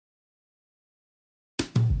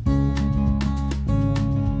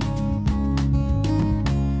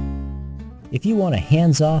If you want a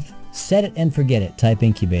hands-off, set it and forget it type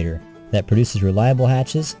incubator that produces reliable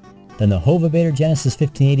hatches, then the Hovabator Genesis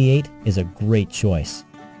 1588 is a great choice.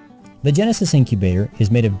 The Genesis Incubator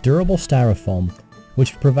is made of durable styrofoam,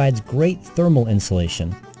 which provides great thermal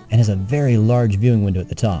insulation and has a very large viewing window at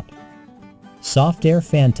the top. Soft air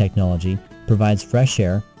fan technology provides fresh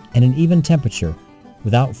air and an even temperature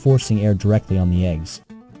without forcing air directly on the eggs.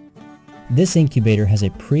 This incubator has a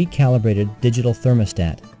pre-calibrated digital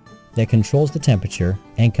thermostat that controls the temperature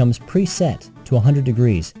and comes preset to 100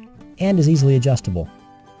 degrees and is easily adjustable.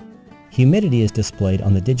 Humidity is displayed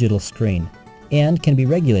on the digital screen and can be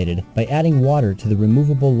regulated by adding water to the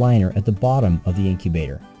removable liner at the bottom of the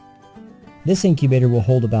incubator. This incubator will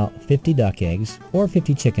hold about 50 duck eggs or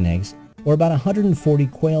 50 chicken eggs or about 140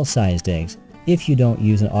 quail-sized eggs if you don't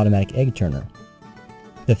use an automatic egg turner.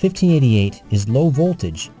 The 1588 is low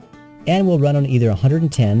voltage and will run on either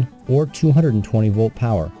 110 or 220 volt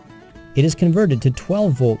power. It is converted to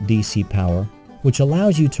 12 volt DC power, which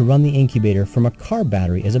allows you to run the incubator from a car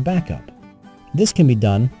battery as a backup. This can be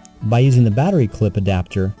done by using the battery clip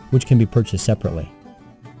adapter, which can be purchased separately.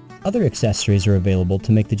 Other accessories are available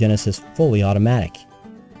to make the Genesis fully automatic.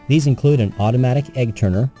 These include an automatic egg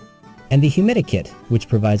turner and the HumidiKit, which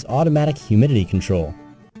provides automatic humidity control.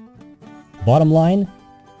 Bottom line,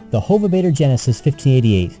 the Hovabator Genesis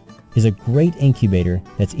 1588 is a great incubator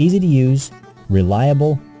that's easy to use,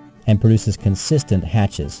 reliable, and produces consistent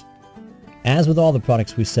hatches. As with all the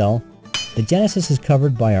products we sell, the Genesis is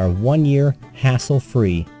covered by our 1-year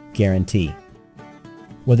hassle-free guarantee.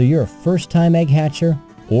 Whether you're a first-time egg hatcher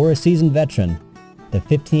or a seasoned veteran, the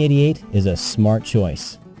 1588 is a smart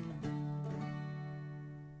choice.